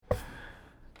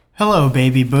Hello,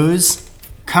 baby boos.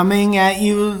 Coming at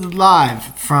you live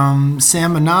from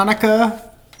Santa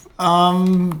Monica,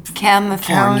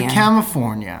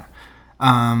 California.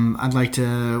 I'd like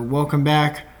to welcome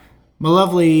back my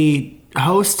lovely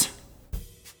host,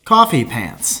 Coffee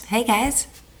Pants. Hey guys,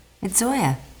 it's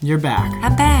Zoya. You're back.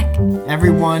 I'm back.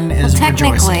 Everyone is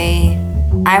technically,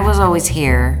 rejoicing. I was always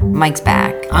here. Mike's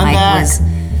back. I'm back.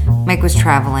 Mike was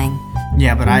traveling.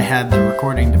 Yeah, but I had the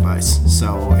recording device,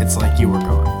 so it's like you were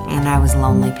gone. And I was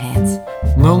Lonely Pants.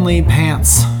 Lonely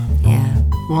Pants. Yeah.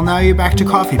 Well, now you're back to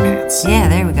Coffee Pants. Yeah,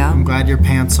 there we go. I'm glad your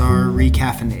pants are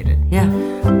recaffeinated. Yeah.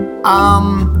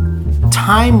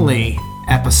 Timely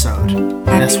episode.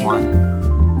 This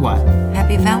one. What?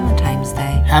 Happy Valentine's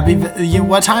Day.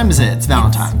 What time is it? It's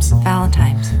Valentine's. It's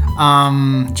Valentine's.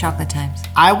 Chocolate times.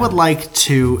 I would like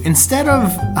to, instead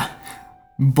of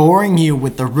boring you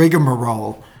with the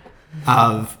rigmarole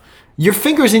of your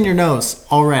fingers in your nose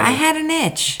already. I had an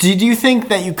itch. Did you think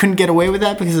that you couldn't get away with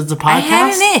that because it's a podcast? I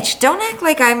had an itch. Don't act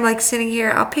like I'm like sitting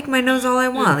here. I'll pick my nose all I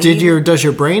want. Does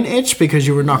your brain itch because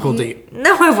you were knuckle deep?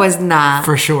 No, I was not.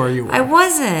 For sure you were. I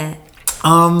wasn't.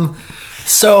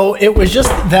 So it was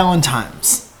just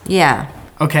Valentine's. Yeah.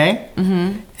 Okay?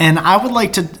 Mm-hmm. And I would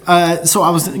like to, so I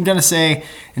was going to say,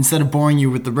 instead of boring you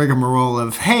with the rigmarole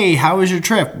of, hey, how was your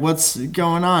trip? What's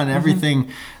going on? Everything,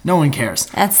 no one cares.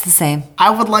 That's the same. I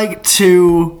would like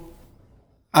to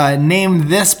name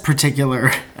this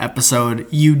particular episode,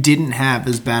 You Didn't Have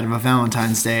As Bad of a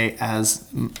Valentine's Day as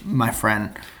my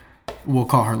friend. We'll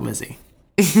call her Lizzie.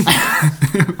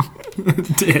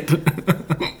 Did.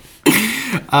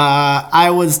 I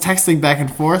was texting back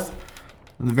and forth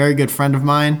with a very good friend of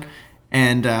mine,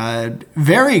 and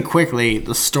very quickly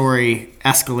the story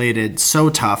escalated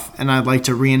so tough, and I'd like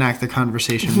to reenact the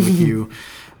conversation with you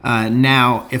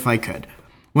now if I could.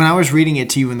 When I was reading it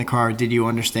to you in the car, did you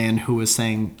understand who was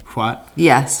saying what?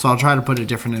 Yes. So I'll try to put a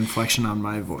different inflection on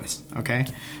my voice, okay?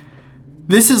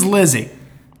 This is Lizzie.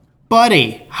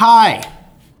 Buddy, hi.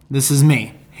 This is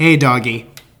me. Hey, doggy.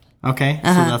 Okay,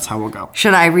 so that's how we'll go.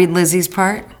 Should I read Lizzie's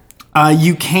part?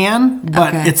 You can,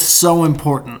 but Okay. it's so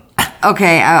important.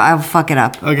 Okay, I'll fuck it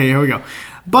up. Okay, here we go.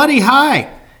 Buddy, hi.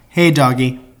 Hey,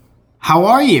 doggy. How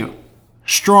are you?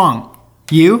 Strong.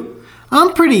 You?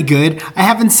 I'm pretty good. I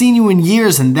haven't seen you in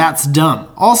years, and that's dumb.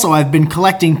 Also, I've been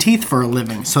collecting teeth for a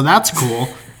living, so that's cool.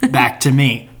 Back to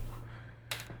me.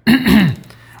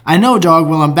 I know, dog.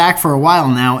 Well, I'm back for a while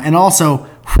now, and also,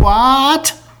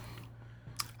 what?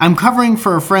 I'm covering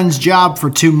for a friend's job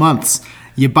for 2 months.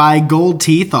 You buy gold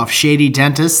teeth off shady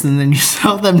dentists and then you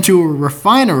sell them to a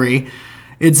refinery.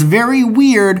 It's very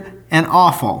weird and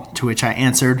awful, to which I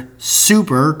answered,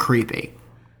 super creepy.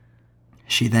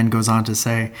 She then goes on to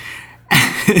say,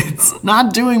 it's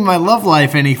not doing my love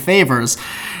life any favors.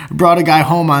 Brought a guy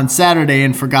home on Saturday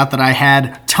and forgot that I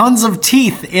had tons of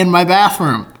teeth in my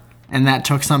bathroom. And that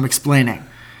took some explaining.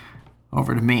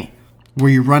 Over to me. Were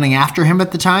you running after him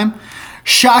at the time?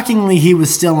 Shockingly, he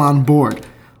was still on board.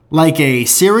 Like a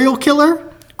serial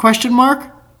killer? Question mark.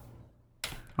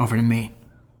 Over to me.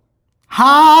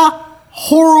 Ha!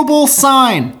 Horrible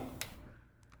sign.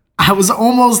 I was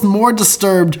almost more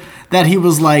disturbed that he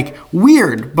was like,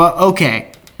 weird, but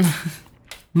okay.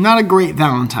 Not a great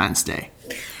Valentine's Day.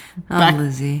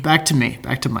 Lizzie. Back to me.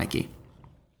 Back to Mikey.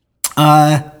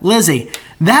 Lizzie,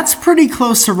 that's pretty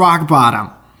close to rock bottom.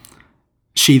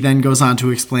 She then goes on to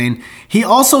explain, he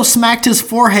also smacked his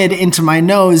forehead into my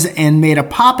nose and made a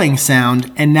popping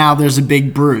sound, and now there's a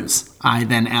big bruise. I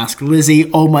then ask Lizzie,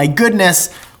 oh my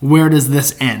goodness, where does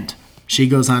this end? She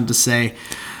goes on to say,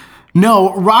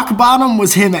 no, rock bottom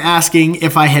was him asking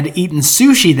if I had eaten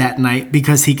sushi that night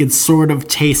because he could sort of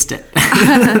taste it.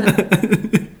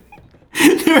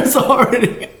 There's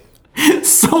already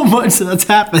so much that's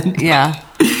happened. Yeah.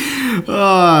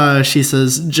 She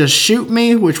says, just shoot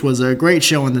me, which was a great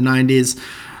show in the 90s.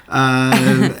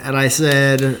 And I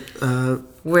said,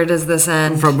 Where does this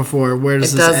end? From before, where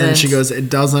does It this doesn't. end? She goes, it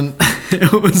doesn't.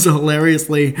 It was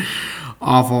hilariously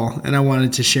awful, and I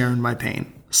wanted to share in my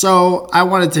pain. So I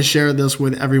wanted to share this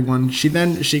with everyone. She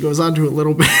goes on to a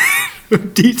little bit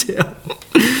of detail.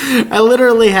 I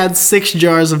literally had 6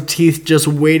 jars of teeth just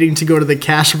waiting to go to the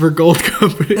Cash for Gold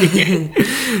Company.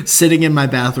 Sitting in my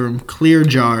bathroom, clear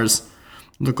jars,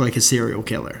 look like a serial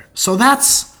killer. So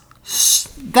that's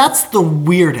the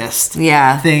weirdest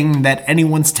thing that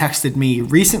anyone's texted me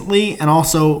recently and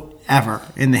also ever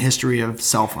in the history of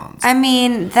cell phones. I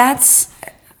mean,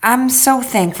 I'm so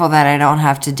thankful that I don't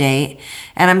have to date,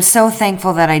 and I'm so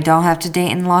thankful that I don't have to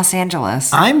date in Los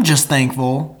Angeles. I'm just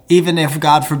thankful even if,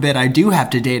 God forbid, I do have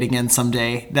to date again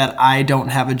someday, that I don't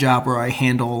have a job where I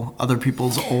handle other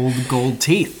people's old gold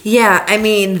teeth. Yeah, I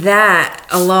mean, that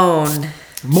alone.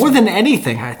 More than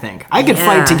anything, I think. I could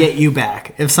fight to get you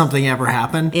back if something ever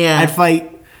happened. Yeah. I'd fight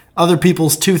other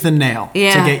people's tooth and nail to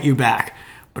get you back.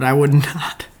 But I would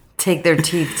not. Take their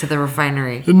teeth to the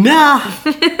refinery. No.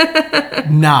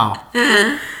 No.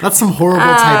 That's some horrible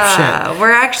type shit.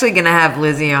 We're actually going to have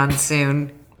Lizzie on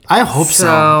soon. I hope so.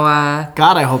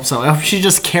 God, I hope so. I hope she's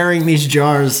just carrying these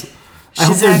jars. I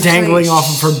hope they're dangling off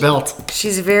of her belt.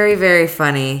 She's very, very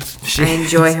funny. I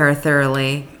enjoy her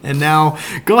thoroughly. And now,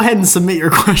 go ahead and submit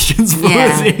your questions for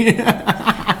Lizzie.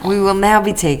 We will now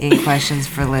be taking questions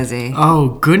for Lizzie.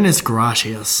 Oh, goodness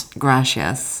gracious.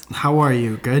 Gracias. How are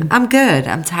you? Good? I'm good.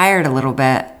 I'm tired a little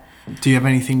bit. Do you have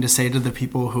anything to say to the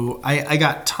people who... I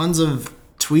got tons of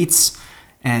tweets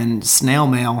and snail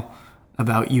mail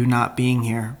about you not being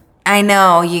here. I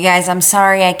know, you guys. I'm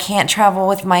sorry I can't travel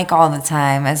with Mike all the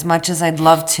time. As much as I'd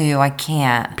love to, I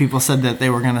can't. People said that they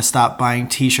were going to stop buying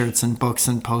t-shirts and books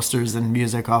and posters and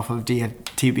music off of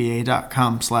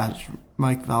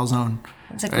dftba.com/Mike Valzone.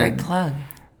 That's a great plug.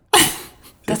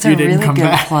 That's a really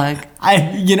good plug.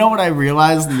 You know what I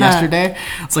realized yesterday?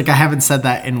 It's like I haven't said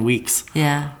that in weeks.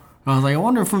 Yeah. I was like, I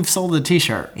wonder if we've sold a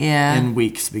t-shirt in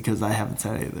weeks because I haven't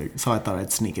said anything. So I thought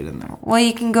I'd sneak it in there. Well,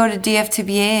 you can go to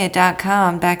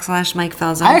dftba.com/Mike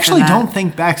Falzone. I actually don't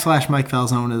think /Mike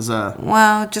Falzone is a...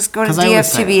 Well, just go to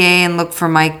DFTBA and look for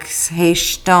Mike's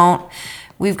Heish. Don't.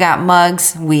 We've got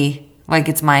mugs. Like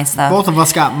it's my stuff. Both of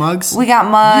us got mugs. We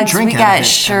got mugs. We got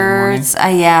shirts.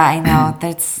 Yeah, I know.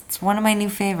 It's one of my new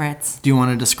favorites. Do you want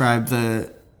to describe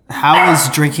how is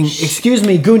drinking... Excuse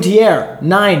me, Guntier.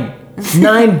 9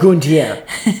 Guntier.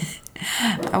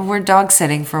 We're dog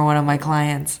sitting for one of my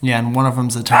clients. Yeah, and one of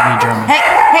them's a tiny German.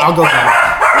 Hey, I'll go get it.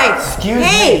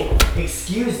 Hey,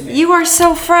 Excuse me. You are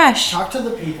so fresh. Talk to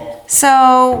the people.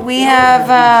 So we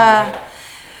have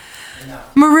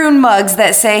maroon mugs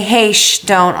that say "Hey,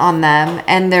 don't" on them,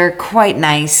 and they're quite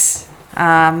nice.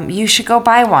 You should go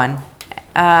buy one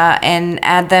and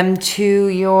add them to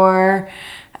your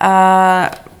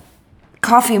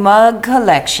coffee mug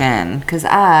collection, because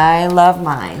I love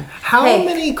mine. How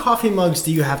many coffee mugs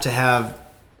do you have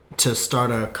to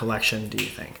start a collection, do you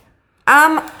think?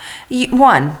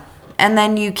 One, and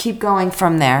then you keep going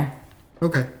from there.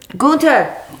 Okay.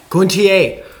 Gunter.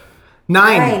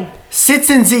 9.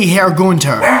 Sitzen Sie, Herr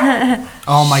Gunter.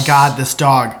 Oh my God, this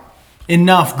dog.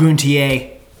 Enough,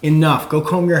 Guntier. Enough. Go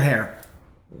comb your hair.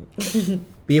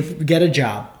 Get a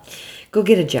job. Go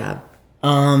get a job.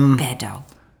 Bad dog.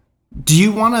 Do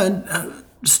you want to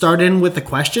start in with the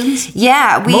questions?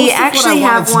 Yeah, we actually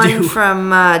have one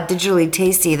from Digitally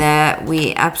Tasty that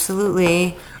we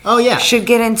absolutely should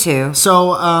get into.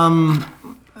 So,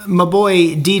 my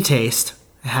boy D-Taste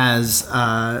has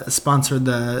sponsored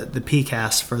the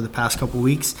PCast for the past couple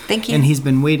weeks. Thank you. And he's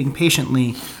been waiting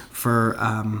patiently for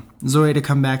Zoe to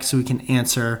come back so we can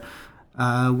answer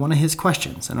one of his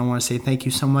questions. And I want to say thank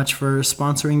you so much for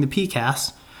sponsoring the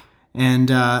PCast.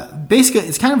 And basically,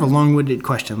 it's kind of a long-winded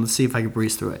question. Let's see if I can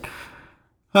breeze through it.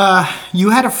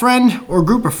 You had a friend or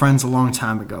group of friends a long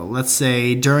time ago. Let's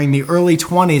say during the early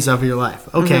 20s of your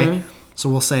life. Okay, so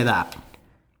we'll say that.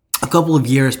 A couple of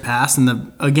years pass,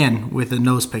 and again, with the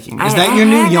nose picking. Is that your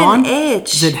new yawn?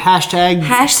 Itch. Is it hashtag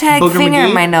Booger finger McGee?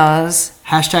 in my nose?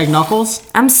 Hashtag knuckles?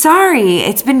 I'm sorry.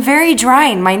 It's been very dry,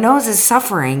 and my nose is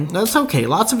suffering. That's okay.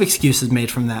 Lots of excuses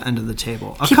made from that end of the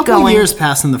table. Keep a couple going. of years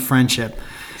pass in the friendship.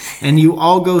 And you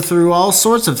all go through all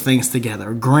sorts of things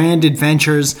together. Grand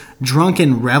adventures,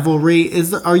 drunken revelry.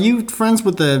 Are you friends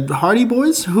with the Hardy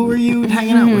Boys? Who are you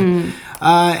hanging out with?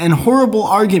 And horrible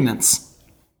arguments.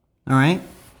 All right?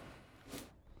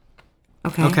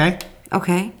 Okay.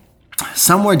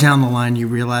 Somewhere down the line, you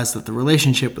realize that the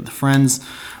relationship with the friends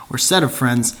or set of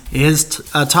friends is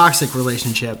a toxic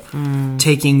relationship,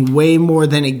 taking way more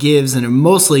than it gives, and it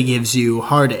mostly gives you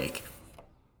heartache.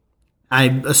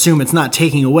 I assume it's not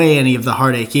taking away any of the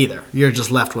heartache either. You're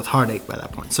just left with heartache by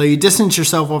that point. So you distance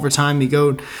yourself over time. You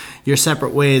go your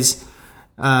separate ways.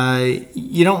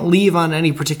 You don't leave on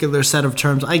any particular set of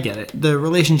terms. I get it. The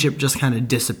relationship just kind of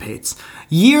dissipates.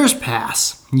 Years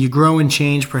pass. You grow and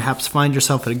change, perhaps find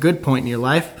yourself at a good point in your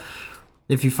life.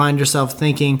 If you find yourself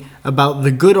thinking about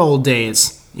the good old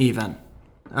days, even.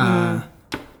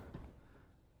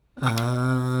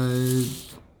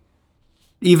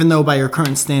 Even though by your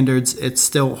current standards, it's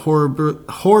still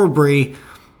horribly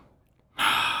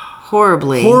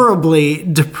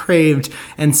depraved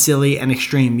and silly and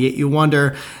extreme. Yet you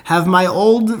wonder, have my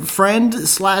old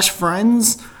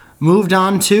friend/friends moved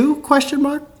on too? ?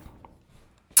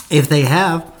 If they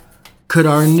have, Could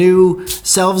our new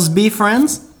selves be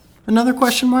friends? Another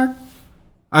question mark.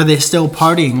 Are they still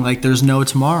partying like there's no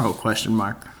tomorrow? Question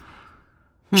mark.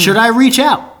 Should I reach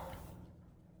out?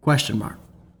 Question mark.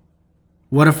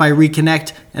 What if I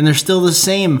reconnect and they're still the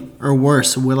same or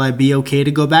worse? Will I be okay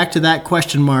to go back to that?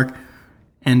 Question mark.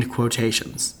 End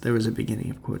quotations. There was a beginning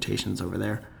of quotations over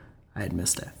there. I had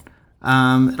missed it.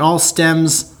 It all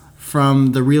stems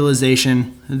from the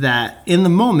realization that in the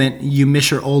moment you miss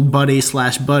your old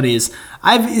buddy/buddies.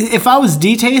 If I was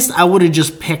D-Taste, I would have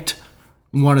just picked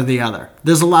one or the other.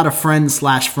 There's a lot of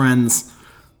friends/friends.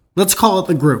 Let's call it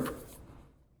the group.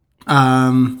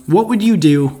 What would you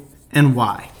do and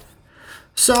why?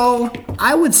 So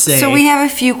I would say. So we have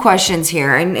a few questions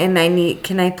here, and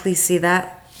can I please see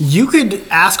that? You could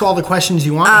ask all the questions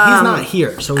you want. He's not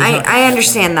here, so I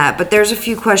understand that, but there's a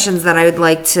few questions that I would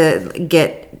like to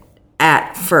get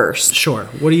at first. Sure.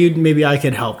 What do you? Maybe I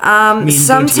could help.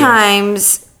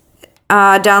 Sometimes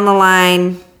down the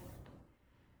line,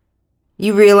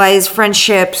 you realize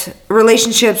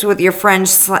relationships with your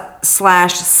friends /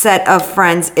 set of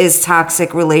friends is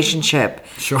toxic relationship.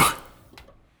 Sure.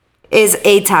 Is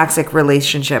a toxic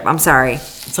relationship. I'm sorry.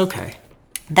 It's okay.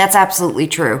 That's absolutely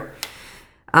true.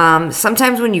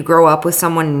 Sometimes when you grow up with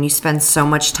someone and you spend so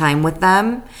much time with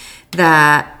them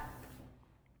that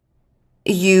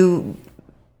you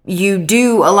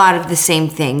do a lot of the same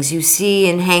things. You see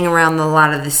and hang around a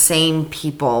lot of the same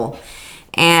people.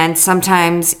 And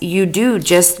sometimes you do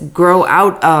just grow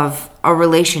out of a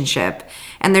relationship.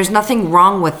 And there's nothing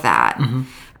wrong with that. Mm-hmm.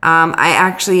 I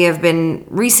actually have been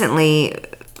recently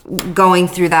going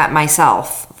through that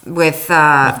myself with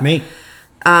me.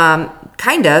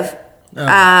 Kind of.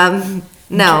 Oh.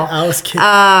 No. I was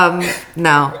kidding.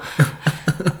 No.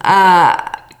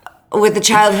 With a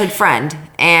childhood friend.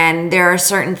 And there are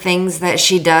certain things that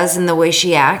she does and the way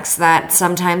she acts that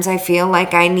sometimes I feel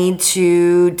like I need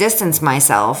to distance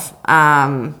myself.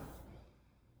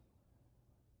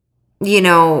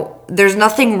 There's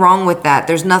nothing wrong with that.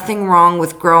 There's nothing wrong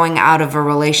with growing out of a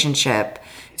relationship.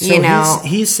 So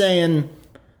he's saying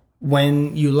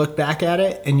when you look back at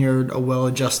it and you're a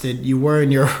well-adjusted, you were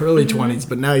in your early 20s,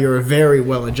 but now you're a very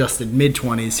well-adjusted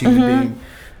mid-20s human being.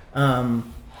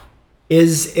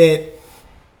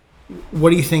 What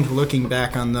do you think looking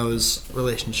back on those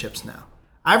relationships now?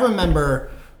 I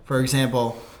remember, for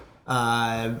example,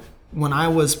 when I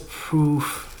was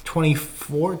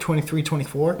 23,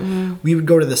 24, we would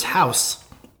go to this house.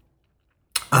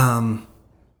 Oh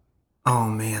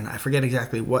man, I forget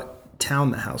exactly what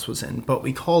town the house was in, but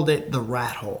we called it the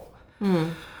Rat Hole.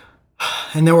 And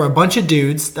there were a bunch of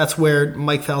dudes. That's where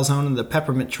Mike Falzone and the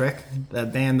Peppermint Trick,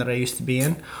 that band that I used to be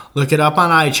in. Look it up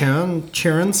on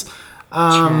iTunes.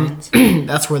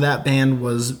 That's where that band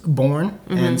was born,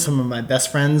 and some of my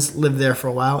best friends lived there for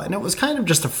a while, and it was kind of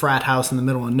just a frat house in the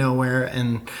middle of nowhere,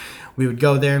 and we would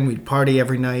go there and we'd party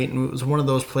every night, and it was one of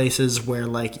those places where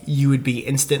like you would be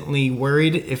instantly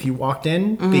worried if you walked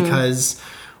in, because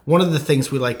one of the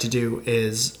things we like to do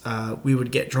is we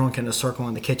would get drunk in a circle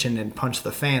in the kitchen and punch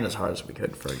the fan as hard as we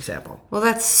could, for example. Well,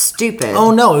 that's stupid.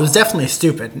 Oh no, it was definitely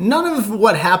stupid. None of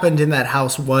what happened in that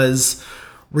house was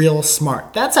real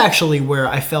smart. That's actually where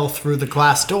I fell through the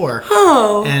glass door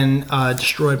and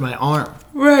destroyed my arm.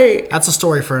 Right. That's a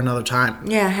story for another time.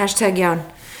 Yeah, hashtag yawn.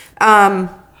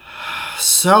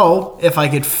 So, if I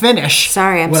could finish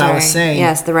I was saying.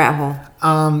 Yes, the rat hole.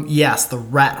 Yes, the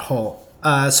rat hole.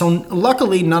 So,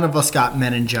 luckily, none of us got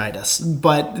meningitis.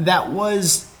 But that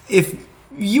was, if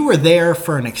you were there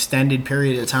for an extended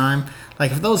period of time,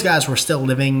 like if those guys were still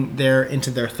living there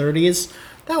into their 30s,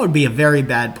 that would be a very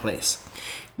bad place.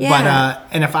 Yeah. But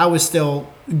and if I was still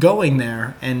going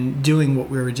there and doing what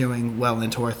we were doing well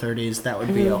into our 30s, that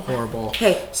would be a horrible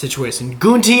situation.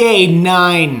 Guntier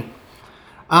 9.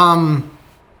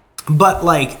 But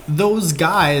like those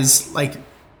guys like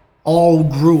all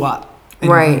grew up and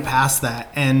grew past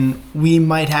that, and we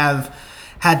might have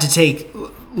had to take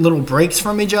little breaks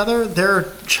from each other.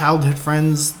 They're childhood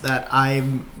friends that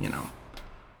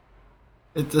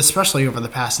especially over the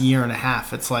past year and a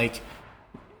half, it's like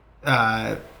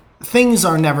things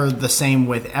are never the same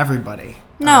with everybody.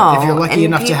 No. If you're lucky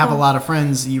enough to have a lot of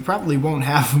friends, you probably won't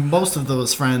have most of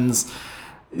those friends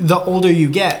the older you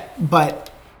get.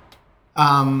 But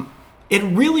it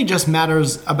really just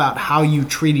matters about how you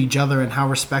treat each other and how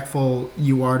respectful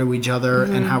you are to each other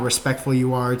and how respectful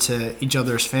you are to each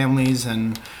other's families,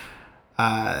 and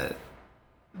the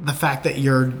fact that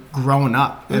you're growing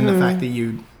up and the fact that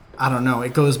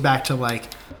it goes back to like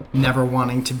never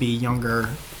wanting to be younger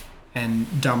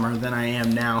and dumber than I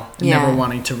am now, never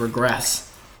wanting to regress.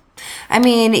 I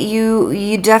mean,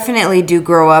 you definitely do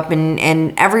grow up,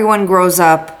 and everyone grows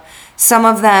up some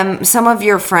of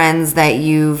your friends that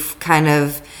you've kind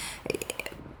of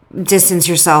distanced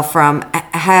yourself from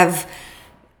have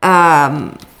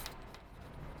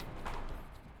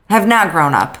not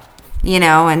grown up,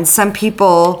 and some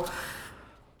people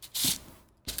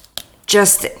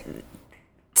just,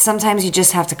 sometimes you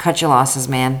just have to cut your losses,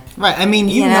 man. Right. I mean,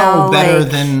 you know better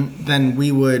than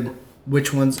we would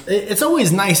which ones. It's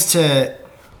always nice to,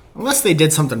 unless they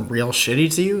did something real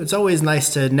shitty to you, it's always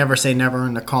nice to never say never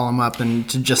and to call them up and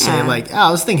to just say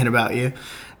I was thinking about you.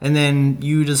 And then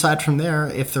you decide from there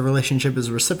if the relationship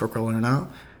is reciprocal or not.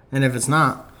 And if it's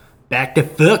not, back the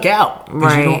fuck out.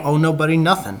 Because you don't owe nobody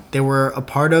nothing. They were a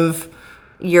part of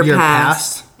your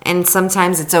past. And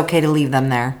sometimes it's okay to leave them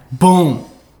there. Boom.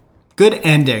 Good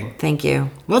ending. Thank you.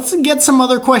 Let's get some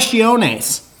other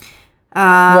questiones.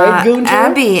 Right, Goonjo?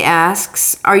 Abby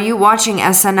asks, are you watching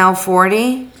SNL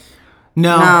 40?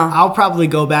 No, I'll probably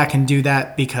go back and do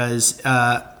that because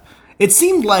it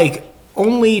seemed like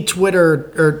only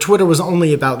Twitter was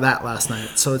only about that last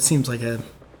night. So it seems like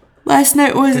last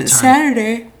night wasn't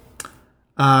Saturday.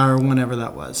 Or whenever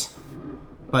that was.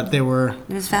 But they were...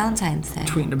 It was Valentine's Day.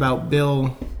 Tweeting about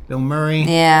Bill Murray.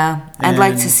 Yeah, I'd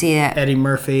like to see it. Eddie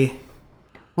Murphy.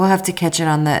 We'll have to catch it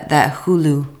on that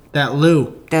Hulu. That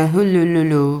Lou. The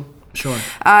Hulu. Sure.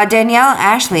 Danielle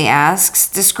Ashley asks,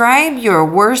 describe your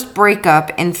worst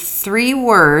breakup in 3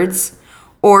 words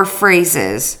or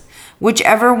phrases.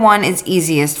 Whichever one is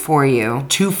easiest for you.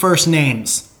 2 first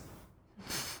names.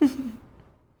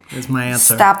 Is my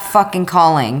answer. Stop fucking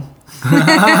calling.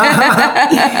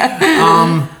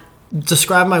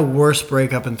 Describe my worst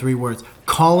breakup in 3 words.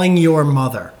 Calling your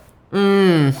mother.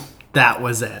 That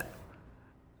was it.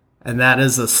 And that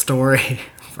is a story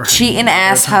for cheating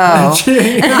asshole.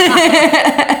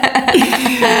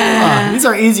 These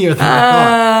are easier than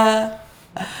I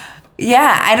thought.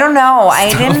 Yeah, I don't know. I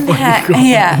didn't have.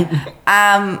 Yeah.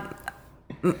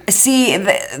 See,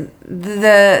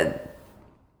 the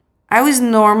I was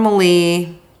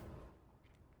normally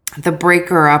the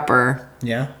breaker-upper.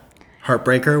 Yeah.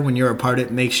 Heartbreaker, when you're apart,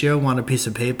 it makes you want a piece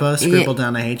of paper, scribble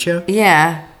down I hate you.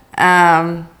 Yeah.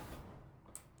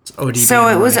 It's ODB so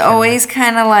it was always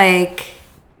kind of like,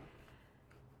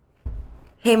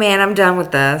 hey man, I'm done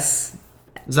with this.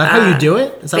 Is that how you do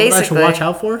it? Is that what I should basically. watch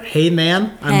out for? Hey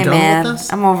man, I'm done with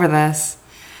this? I'm over this.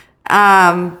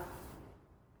 No,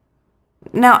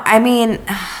 I mean...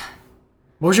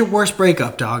 What was your worst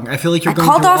breakup, dog? I feel like you're going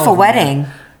called through off all a of them. wedding.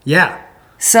 Yeah.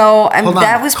 So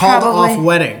that was called probably... off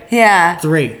wedding. Yeah.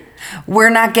 3.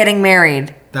 We're not getting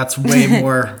married. That's way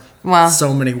more... Well,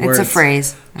 so many words. It's a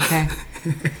phrase. Okay.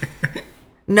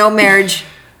 No marriage.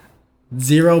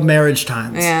 0 marriage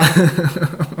times. Yeah.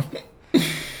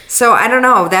 So I don't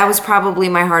know. That was probably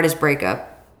my hardest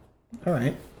breakup. All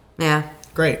right. Yeah.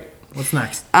 Great. What's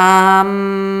next?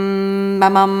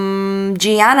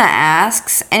 Gianna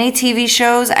asks, any TV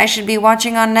shows I should be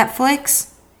watching on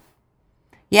Netflix?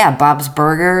 Yeah, Bob's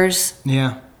Burgers.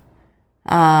 Yeah.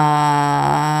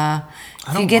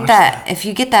 If you get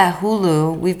that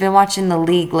Hulu, we've been watching The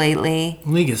League lately.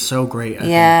 League is so great. I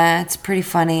think. It's pretty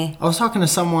funny. I was talking to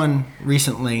someone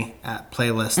recently at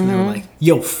Playlist, and they were like,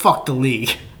 "Yo, fuck The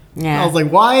League." Yeah. I was like,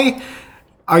 "Why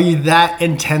are you that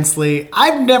intensely?"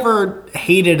 I've never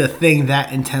hated a thing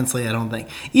that intensely. I don't think.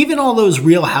 Even all those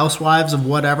Real Housewives of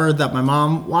whatever that my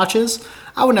mom watches,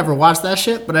 I would never watch that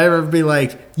shit. But I'd ever be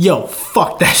like, "Yo,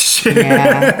 fuck that shit."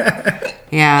 Yeah.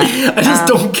 Yeah. I just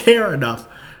don't care enough.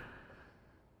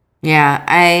 Yeah,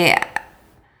 I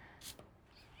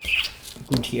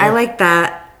like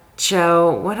that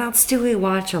show. What else do we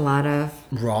watch a lot of?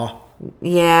 Raw.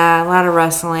 Yeah, a lot of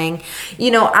wrestling.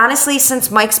 Honestly,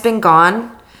 since Mike's been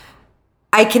gone,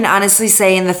 I can honestly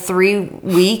say in the 3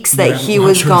 weeks that he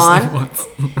was gone,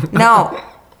 no,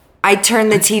 I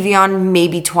turned the TV on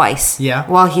maybe twice. Yeah.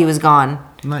 While he was gone.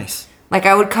 Nice. Like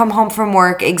I would come home from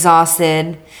work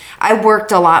exhausted. I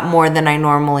worked a lot more than I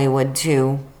normally would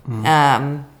too.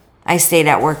 I stayed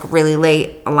at work really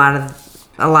late a lot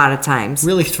of times.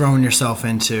 Really throwing yourself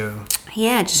into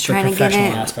just the trying to get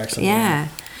it. aspects of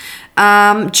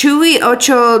Chuy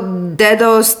Ocho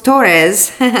Dedos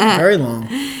Torres. very long.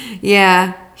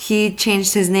 Yeah, he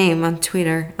changed his name on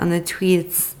Twitter, on the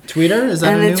tweets. Tweeter? Is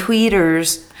that on the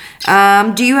tweeters.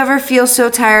 Do you ever feel so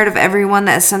tired of everyone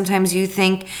that sometimes you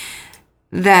think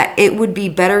that it would be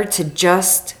better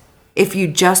if you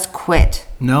just quit?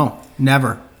 No,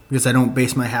 never. Because I don't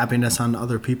base my happiness on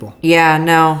other people. Yeah,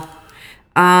 no.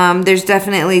 There's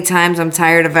definitely times I'm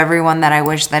tired of everyone that I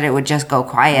wish that it would just go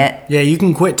quiet. Yeah, you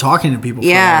can quit talking to people for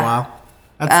a while.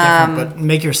 That's different, but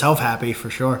make yourself happy for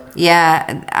sure.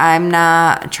 Yeah, I'm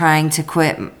not trying to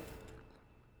quit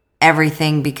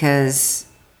everything because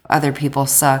other people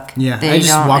suck. Yeah, They I just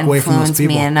don't walk away from those influence me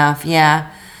people. enough.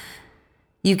 Yeah.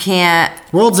 You can't.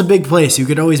 World's a big place. You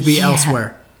could always be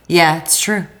elsewhere. Yeah, it's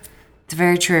true. It's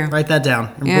very true. Write that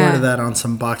down. Embroider that on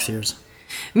some box ears.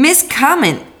 Miss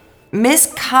Comet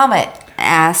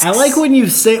asks. I like when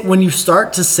you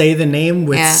start to say the name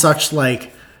with Yeah. such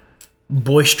like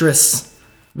boisterous.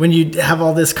 When you have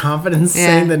all this confidence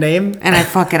saying the name, and I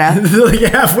fuck it up. like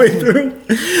halfway through,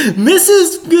 Miss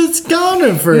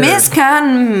Conifer. Miss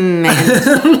Comet.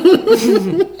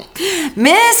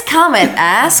 Miss Comet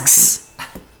asks.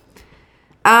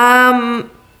 I'm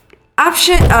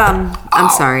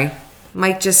sorry.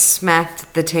 Mike just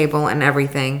smacked the table and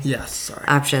everything. Yes, sorry.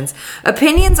 Options.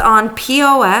 Opinions on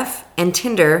POF and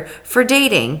Tinder for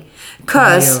dating.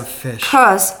 Cause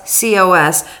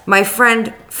COS, my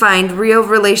friend find real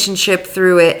relationship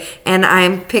through it, and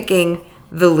I'm picking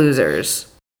the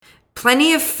losers.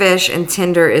 Plenty of Fish and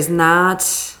Tinder is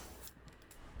not.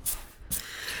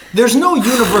 There's no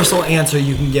universal answer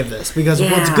you can give this because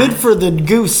what's good for the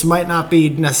goose might not be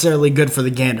necessarily good for the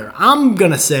gander. I'm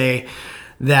gonna say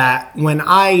that when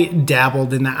I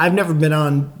dabbled in that, I've never been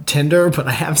on Tinder, but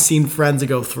I have seen friends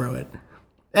go through it.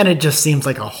 And it just seems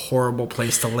like a horrible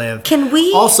place to live. Can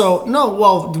we? Also, no,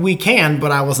 well, we can,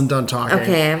 but I wasn't done talking.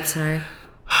 Okay, I'm sorry.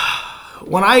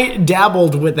 When I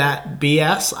dabbled with that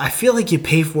BS, I feel like you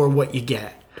pay for what you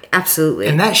get. Absolutely.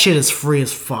 And that shit is free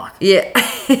as fuck. Yeah.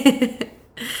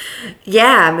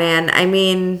 Yeah, man. I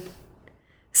mean,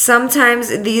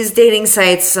 sometimes these dating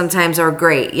sites sometimes are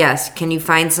great. Yes. Can you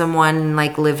find someone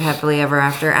like live happily ever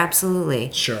after? Absolutely.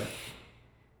 Sure.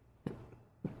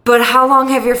 But how long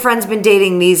have your friends been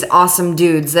dating these awesome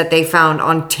dudes that they found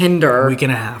on Tinder? A week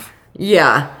and a half.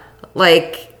 Yeah.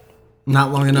 Like.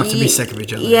 Not long enough to be sick of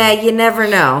each other. Yeah, you never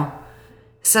know.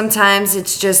 Sometimes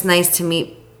it's just nice to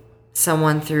meet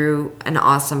someone through an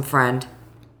awesome friend.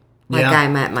 Like I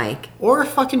met Mike. Or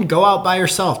fucking go out by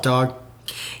yourself, dog.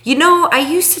 You know, I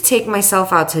used to take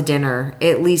myself out to dinner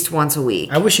at least once a week.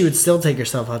 I wish you would still take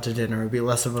yourself out to dinner. It would be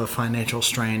less of a financial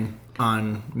strain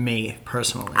on me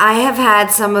personally. I have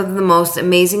had some of the most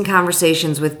amazing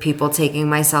conversations with people taking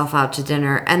myself out to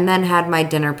dinner and then had my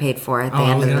dinner paid for at the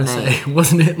end of the night.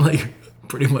 Wasn't it like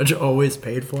pretty much always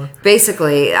paid for?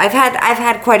 Basically, I've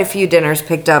had quite a few dinners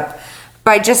picked up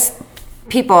by just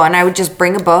people, and I would just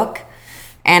bring a book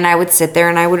and I would sit there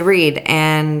and I would read,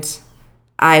 and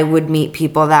I would meet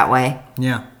people that way.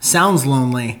 Yeah. Sounds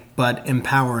lonely, but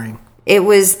empowering. It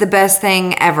was the best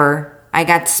thing ever. I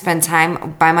got to spend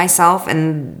time by myself,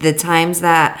 and the times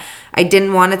that I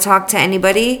didn't want to talk to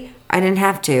anybody, I didn't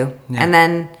have to. Yeah. And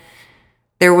then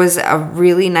there was a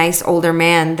really nice older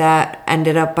man that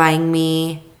ended up buying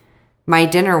me my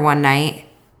dinner one night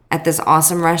at this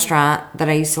awesome restaurant that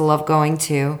I used to love going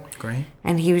to. Great.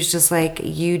 And he was just like,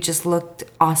 you just looked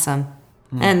awesome.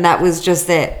 And that was just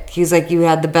it. He was like, you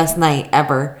had the best night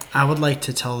ever. I would like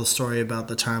to tell the story about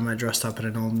the time I dressed up in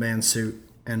an old man suit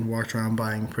and walked around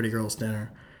buying pretty girls dinner.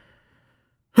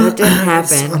 It didn't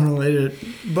happen. It's unrelated.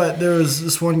 But there was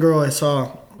this one girl I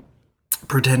saw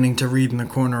pretending to read in the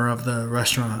corner of the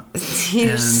restaurant.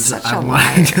 You're such a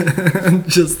liar.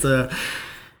 Just to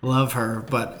love her.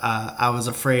 But I was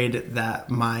afraid that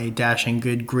my dashing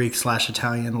good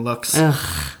Greek/Italian looks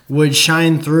would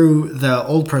shine through the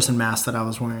old person mask that I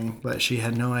was wearing. But she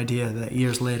had no idea that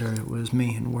years later it was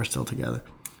me and we're still together.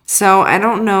 So I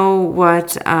don't know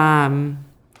what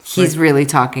he's really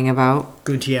talking about.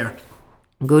 Gutier.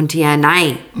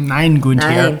 Nine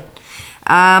Gutier.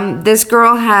 This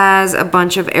girl has a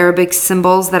bunch of Arabic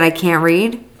symbols that I can't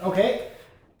read. Okay.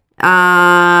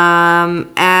 At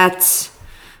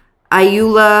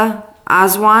Ayula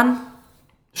Azwan.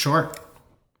 Sure.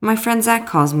 My friend Zach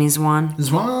calls me Zwan.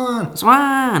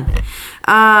 Zwan.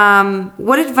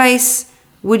 What advice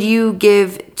would you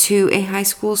give to a high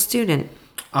school student?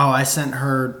 Oh, I sent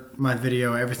her my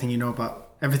video, everything you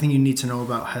need to know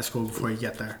about high school before you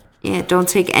get there. Yeah, don't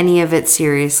take any of it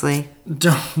seriously.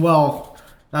 Well,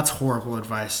 that's horrible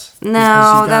advice.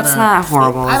 No, that's not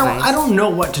horrible advice. I don't know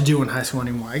what to do in high school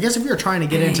anymore. I guess if you're trying to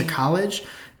get into college,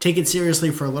 take it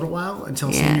seriously for a little while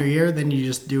until senior year, then you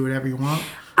just do whatever you want.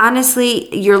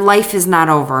 Honestly, your life is not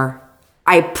over.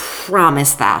 I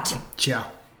promise that. Yeah.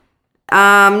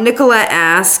 Nicolette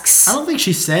asks. I don't think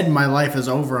she said my life is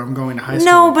over. I'm going to high school.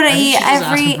 No, but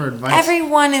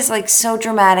everyone is like so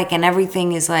dramatic, and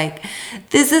everything is like,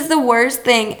 this is the worst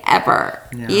thing ever.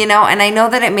 Yeah. You know, and I know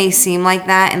that it may seem like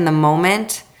that in the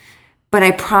moment, But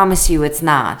I promise you it's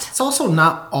not. It's also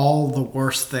not all the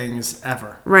worst things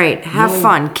ever. Right. Have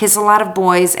fun. Kiss a lot of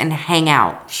boys and hang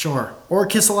out. Sure. Or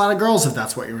kiss a lot of girls if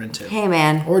that's what you're into. Hey,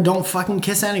 man. Or don't fucking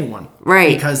kiss anyone.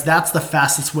 Right. Because that's the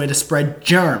fastest way to spread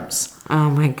germs. Oh,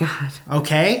 my God.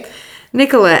 Okay?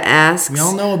 Nicola asks... We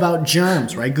all know about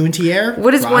germs, right, Guntier?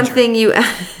 What is one thing you...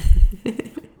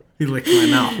 He licked my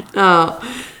mouth.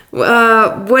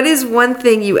 What is one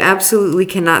thing you absolutely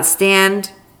cannot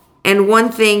stand, and one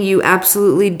thing you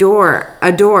absolutely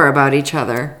adore about each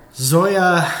other?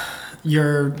 Zoya,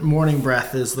 your morning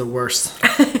breath is the worst.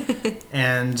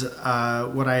 And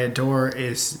what I adore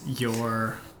is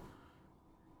your,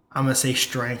 I'm going to say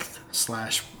strength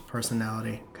 /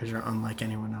 personality, because you're unlike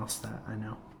anyone else that I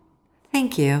know.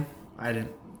 Thank you. I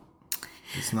didn't.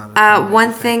 It's not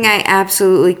one thing I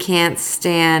absolutely can't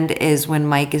stand is when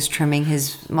Mike is trimming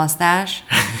his mustache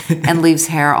and leaves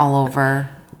hair all over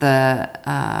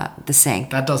the sink.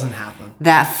 That doesn't happen.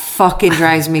 That fucking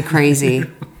drives me crazy.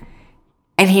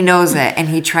 And he knows it, and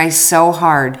he tries so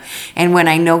hard. And when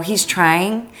I know he's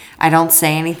trying, I don't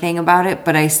say anything about it,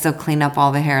 but I still clean up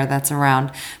all the hair that's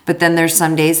around. But then there's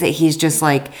some days that he's just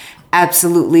like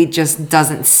absolutely just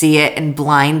doesn't see it and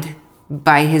blind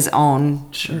by his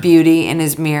own beauty in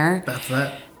his mirror. That's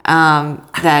that.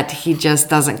 That he just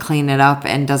doesn't clean it up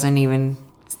and doesn't even...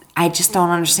 I just don't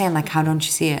understand. Like, how don't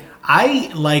you see it? I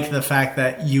like the fact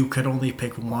that you could only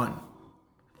pick one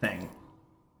thing.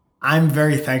 I'm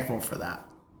very thankful for that.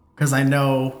 Because I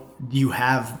know you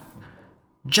have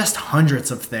just hundreds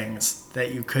of things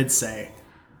that you could say.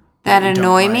 That you don't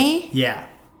annoy like. me? Yeah.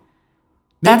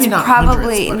 That's Maybe not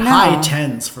probably... hundreds, but no. high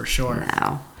tens for sure.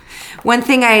 No. One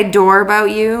thing I adore about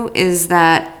you is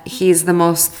that he's the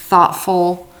most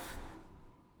thoughtful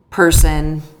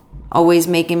person, always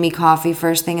making me coffee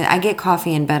first thing. I get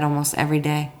coffee in bed almost every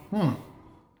day.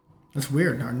 That's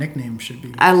weird. Our nickname should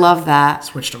be I love that.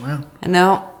 switched around.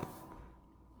 No.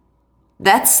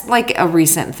 That's like a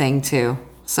recent thing too.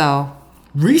 So.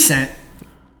 Recent?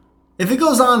 If it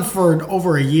goes on for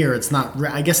over a year, it's not,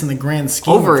 I guess in the grand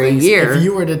scheme Over of a things, year? if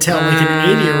you were to tell like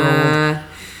an 80-year-old...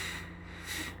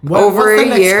 Over what's the a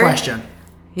next year? question?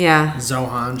 Yeah.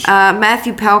 Zohan.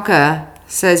 Matthew Pelka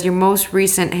says your most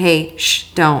recent, hey,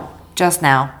 shh, don't. Just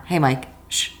now. Hey, Mike,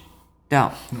 shh,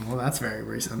 don't. Well, that's very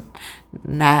recent.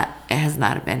 It has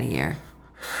not been a year.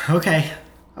 Okay.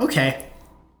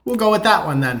 We'll go with that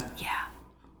one then. Yeah.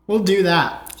 We'll do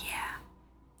that. Yeah.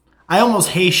 I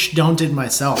almost don't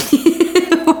myself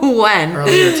When?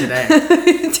 earlier today.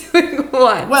 Doing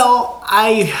what? Well,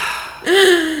 I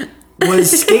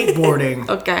was skateboarding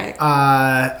Okay.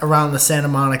 around the Santa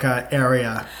Monica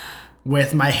area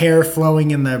with my hair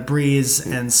flowing in the breeze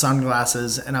and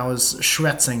sunglasses, and I was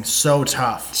schwitzing so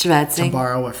tough. Schwitzing. To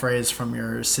borrow a phrase from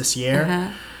your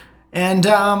Cissier. And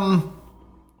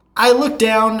I looked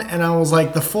down and I was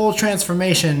like, the full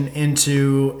transformation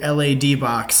into LAD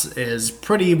box is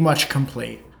pretty much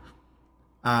complete.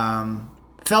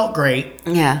 Felt great.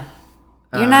 Yeah.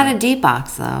 You're not a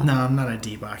D-box, though. No, I'm not a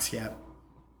D-box yet.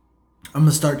 I'm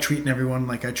going to start treating everyone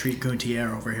like I treat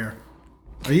Guntier over here.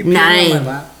 Are you peeing on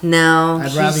my lap? No.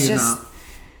 I'd rather you not.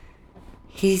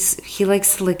 He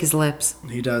likes to lick his lips.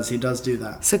 He does do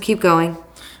that. So keep going.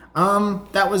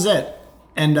 That was it.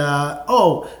 And,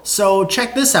 so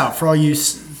check this out for all you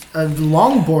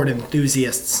longboard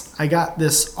enthusiasts. I got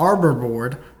this Arbor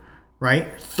board,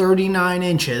 right? 39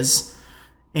 inches.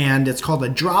 And it's called a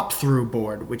drop-through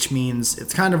board, which means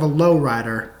it's kind of a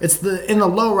lowrider. It's in the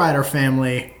lowrider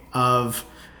family of...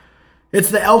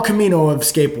 It's the El Camino of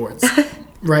skateboards,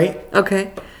 right?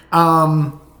 Okay.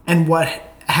 And what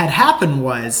had happened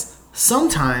was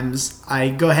sometimes I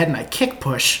go ahead and I kick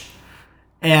push,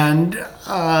 and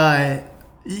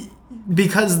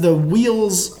because the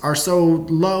wheels are so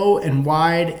low and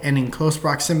wide and in close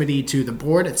proximity to the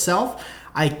board itself,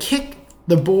 I kick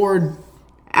the board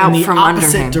Out in the from under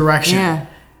opposite him. direction. Yeah.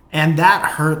 And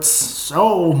that hurts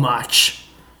so much.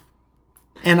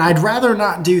 And I'd rather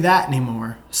not do that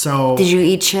anymore. So Did you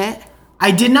eat shit?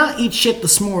 I did not eat shit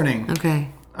this morning.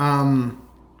 Okay. And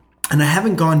I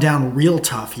haven't gone down real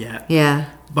tough yet. Yeah.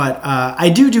 But I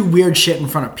do weird shit in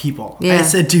front of people. Yeah. I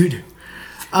said do.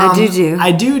 I do.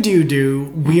 I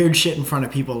do weird shit in front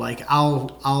of people. Like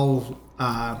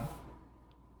I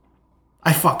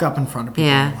fuck up in front of people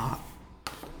Yeah. a lot.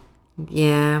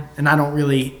 Yeah. And I don't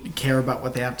really care about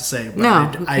what they have to say. But No,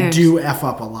 who I cares? do F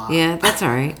up a lot. Yeah, that's all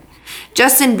right.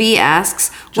 Justin B asks,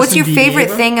 what's Justin your B. favorite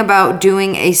Bieber? thing about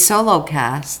doing a solo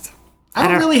cast? I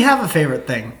don't really have a favorite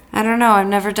thing. I don't know. I've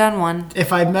never done one.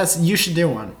 If I mess, you should do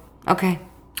one. Okay.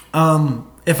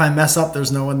 If I mess up,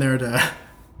 there's no one there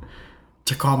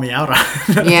to call me out on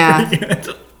it. Yeah.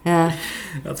 Yeah.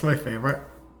 That's my favorite.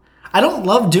 I don't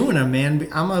love doing them, man.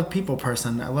 I'm a people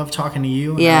person. I love talking to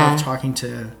you. And Yeah. I love talking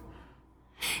to...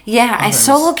 Yeah, I others.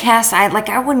 solo cast.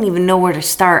 I wouldn't even know where to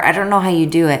start. I don't know how you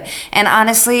do it. And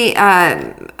honestly,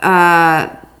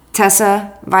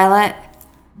 Tessa, Violet,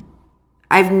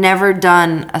 I've never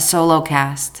done a solo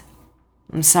cast.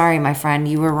 I'm sorry, my friend,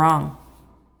 you were wrong.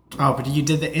 Oh, but you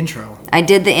did the intro. I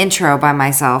did the intro by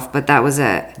myself, but that was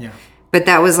it. Yeah. But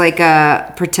that was like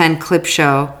a pretend clip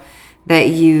show that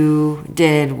you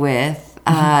did with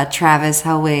Travis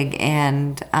Helwig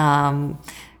and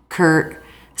Kurt,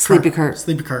 Sleepy Kurt.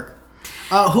 Sleepy Kirk.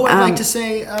 Who I'd like to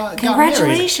say got married.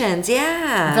 Congratulations,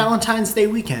 yeah. Valentine's Day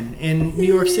weekend in New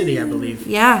York City, I believe.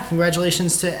 Yeah.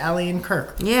 Congratulations to Allie and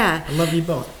Kirk. Yeah. I love you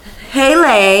both.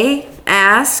 Haley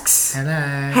asks.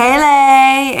 Hello.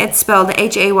 Haley. It's spelled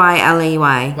Hayley.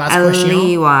 Last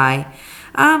question. Ley.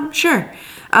 Sure.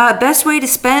 Best way to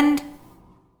spend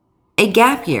a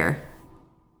gap year.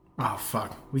 Oh,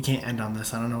 fuck. We can't end on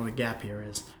this. I don't know what a gap year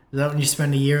is. Is that when you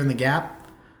spend a year in the gap?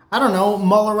 I don't know.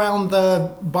 Mull around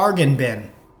the bargain bin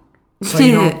so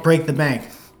you don't break the bank.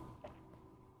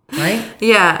 Right?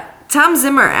 Yeah. Tom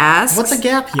Zimmer asks. What's a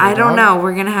gap year, I don't dog? know.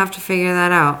 We're going to have to figure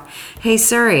that out. Hey,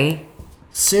 Surrey.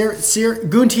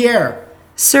 Guntier.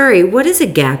 Surrey, what is a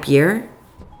gap year?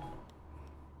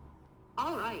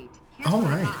 All right. All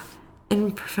right.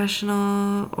 In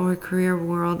professional or career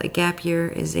world, a gap year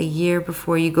is a year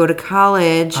before you go to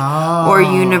college or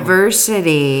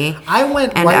university. I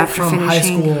went And right after from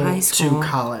finishing high high school school. to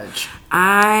college.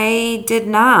 I did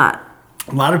not.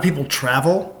 A lot of people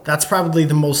travel. That's probably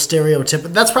the most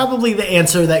stereotypical. That's probably the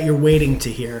answer that you're waiting to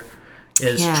hear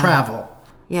is Yeah. travel.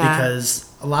 Yeah.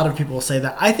 Because a lot of people say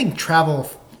that. I think travel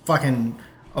fucking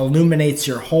illuminates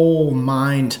your whole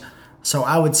mind. So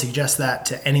I would suggest that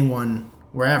to anyone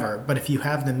wherever. But if you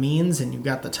have the means and you've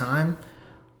got the time,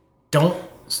 don't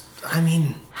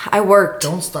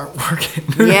start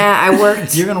working. Yeah, I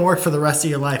worked. You're going to work for the rest of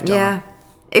your life, Dom. Yeah.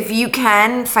 If you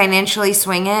can financially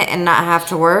swing it and not have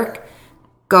to work,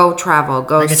 go travel.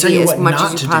 Go I can tell see you as what much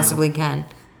not as to you do. possibly can.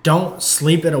 Don't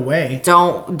sleep it away.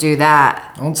 Don't do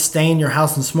that. Don't stay in your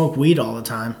house and smoke weed all the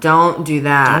time. Don't do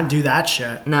that. Don't do that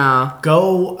shit. No.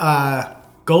 Go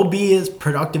be as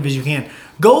productive as you can.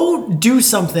 Go do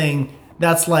something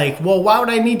that's like, well, why would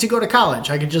I need to go to college?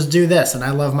 I could just do this and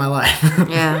I love my life.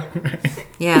 Yeah.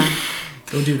 Yeah.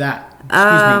 Go do that.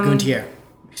 Excuse me, Guntier.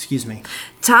 Excuse me.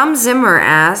 Tom Zimmer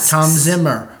asks. Tom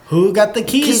Zimmer. Who got the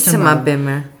keys to my...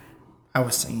 Bimmer. I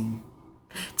was singing.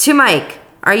 To Mike,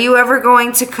 are you ever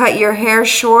going to cut your hair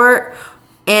short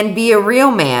and be a real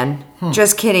man?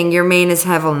 Just kidding. Your mane is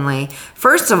heavenly.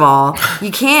 First of all,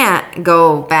 you can't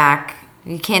go back.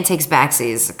 You can't take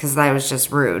backsies because that was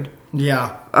just rude.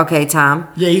 Yeah. Okay, Tom.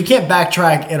 Yeah, you can't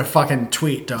backtrack in a fucking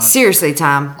tweet, dog. Seriously,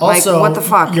 Tom. Also, like, what the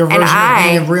fuck? your version and of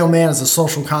being a I, real man is a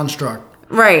social construct.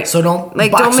 right. So don't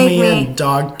like box don't make me me in,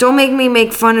 dog. Don't make me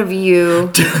make fun of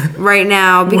you right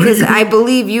now because I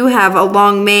believe you have a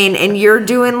long mane and you're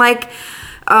doing like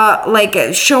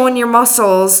showing your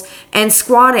muscles and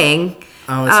squatting.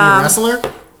 Oh, is he a wrestler?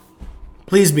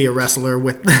 Please be a wrestler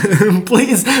with.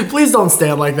 please don't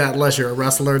stand like that unless you're a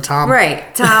wrestler, Tom.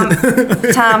 Right, Tom.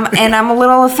 Tom, and I'm a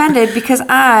little offended because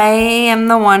I am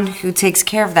the one who takes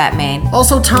care of that mane.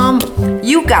 Also, Tom,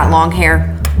 You got long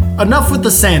hair. enough with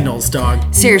the sandals, dog.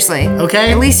 Seriously.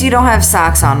 Okay. At least you don't have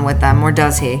socks on with them, or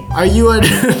does he? Are you a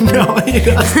no? He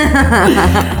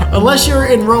doesn't. Unless you're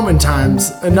in Roman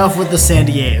times, enough with the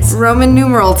sandiers. Roman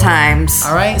numeral times.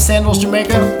 All right, sandals,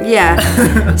 Jamaica.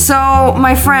 Yeah. So,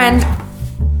 my friend,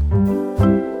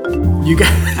 You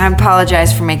got I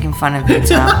apologize for making fun of you,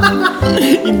 Tom.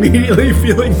 immediately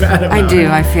feeling bad about I do. it.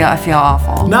 I feel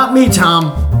awful. Not me,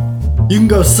 Tom. You can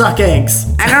go suck eggs.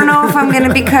 I don't know if I'm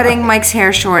gonna be cutting Mike's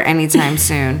hair short anytime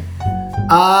soon.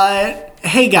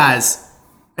 Hey guys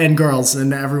and girls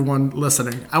and everyone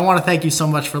listening. I want to thank you so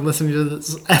much for listening to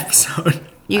this episode.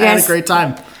 You I had guys- a great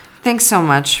time. Thanks so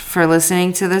much for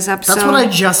listening to this episode. That's what I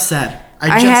just said. I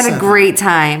just had said a that. great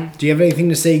time. Do you have anything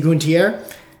to say, Guntier?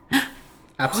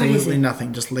 Absolutely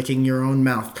nothing. Just licking your own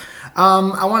mouth.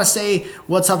 I want to say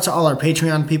what's up to all our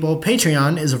Patreon people.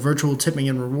 Patreon is a virtual tipping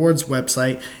and rewards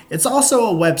website. It's also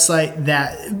a website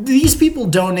that these people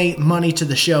donate money to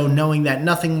the show knowing that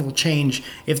nothing will change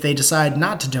if they decide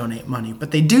not to donate money.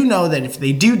 But they do know that if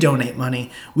they do donate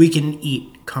money, we can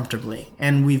eat comfortably.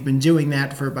 And we've been doing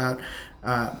that for about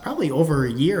probably over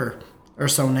a year or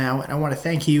so now, and I want to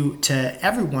thank you to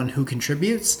everyone who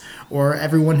contributes or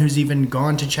everyone who's even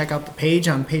gone to check out the page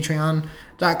on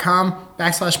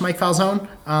patreon.com/Mike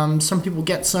Falzone. Some people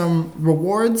get some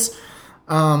rewards.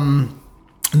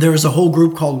 There is a whole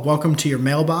group called Welcome to Your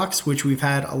Mailbox, which we've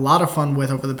had a lot of fun with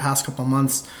over the past couple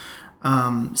months.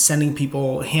 Sending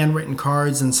people handwritten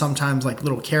cards and sometimes like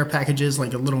little care packages,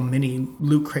 like a little mini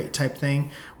loot crate type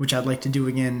thing, which I'd like to do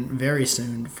again very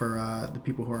soon for the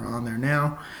people who are on there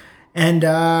now. And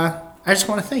I just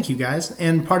want to thank you guys.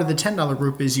 And part of the $10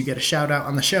 group is you get a shout out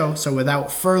on the show. So without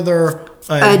further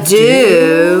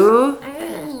ado,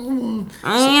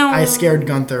 I scared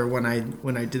Gunther when I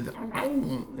did that.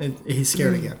 He's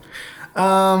scared again.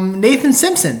 Nathan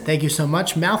Simpson, thank you so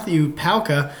much. Matthew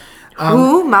Palka.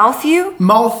 Who? Matthew?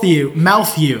 Matthew.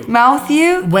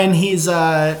 When he's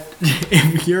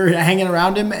if you're hanging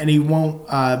around him and he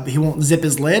won't zip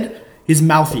his lid, he's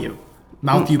Matthew.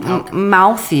 Matthew Palka.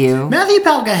 Matthew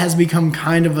Palka has become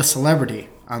kind of a celebrity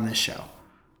on this show.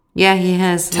 Yeah, he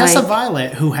has. Tessa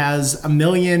Violet, who has 1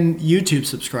 million YouTube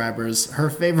subscribers, her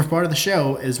favorite part of the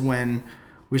show is when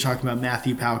we're talking about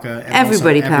Matthew Palka and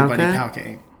everybody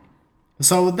Palka.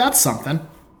 So that's something.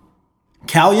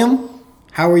 Callium,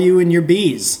 how are you and your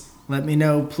bees? Let me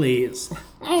know, please.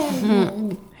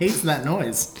 Hates that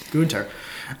noise. Gunter.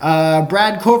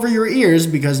 Brad, cover your ears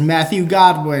because Matthew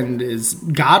Godwin is...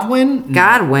 Godwin?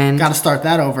 Godwin. Gotta start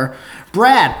that over.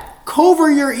 Brad,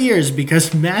 cover your ears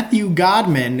because Matthew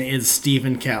Godwin is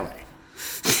Stephen Kelly.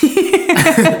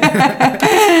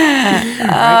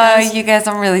 You guys,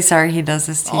 I'm really sorry he does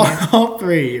this to you. All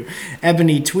three of you.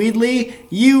 Ebony Tweedley,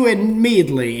 you and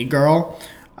Meadley, girl.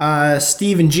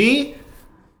 Stephen G.,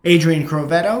 Adrian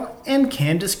Crovetto, and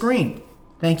Candace Green.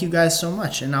 Thank you guys so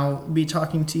much, and I'll be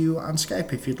talking to you on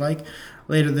Skype if you'd like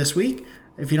later this week.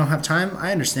 If you don't have time,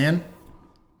 I understand.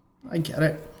 I get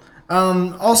it.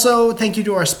 Also, thank you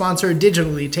to our sponsor,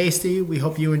 Digitally Tasty. We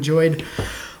hope you enjoyed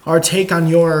our take on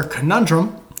your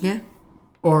conundrum. Yeah.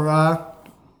 Or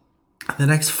the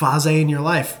next phase in your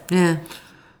life. Yeah.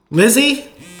 Lizzie,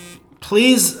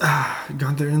 please,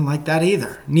 Gunther didn't like that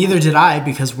either. Neither did I,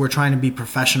 because we're trying to be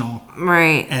professional.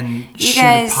 Right. And shoot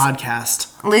a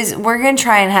podcast. Liz, we're going to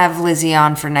try and have Lizzie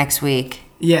on for next week.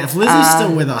 Yeah, if Lizzie's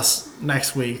still with us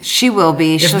next week. She will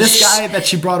be. If this guy that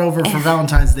she brought over for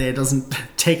Valentine's Day doesn't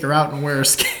take her out and wear her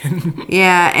skin.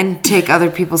 Yeah, and take other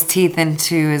people's teeth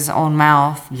into his own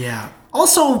mouth. Yeah.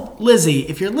 Also, Lizzie,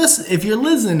 if you're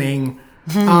listening,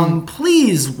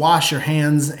 please wash your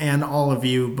hands and all of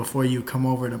you before you come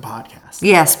over to podcast.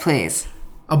 Yes, please.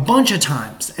 A bunch of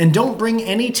times. And don't bring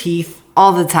any teeth.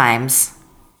 All the times.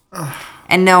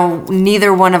 And no,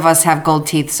 neither one of us have gold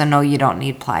teeth, so no, you don't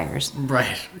need pliers.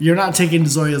 Right. You're not taking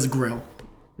Zoya's grill.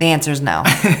 The answer is no.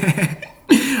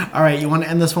 All right, you want to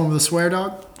end this one with a swear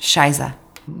dog? Shiza.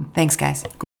 Thanks, guys.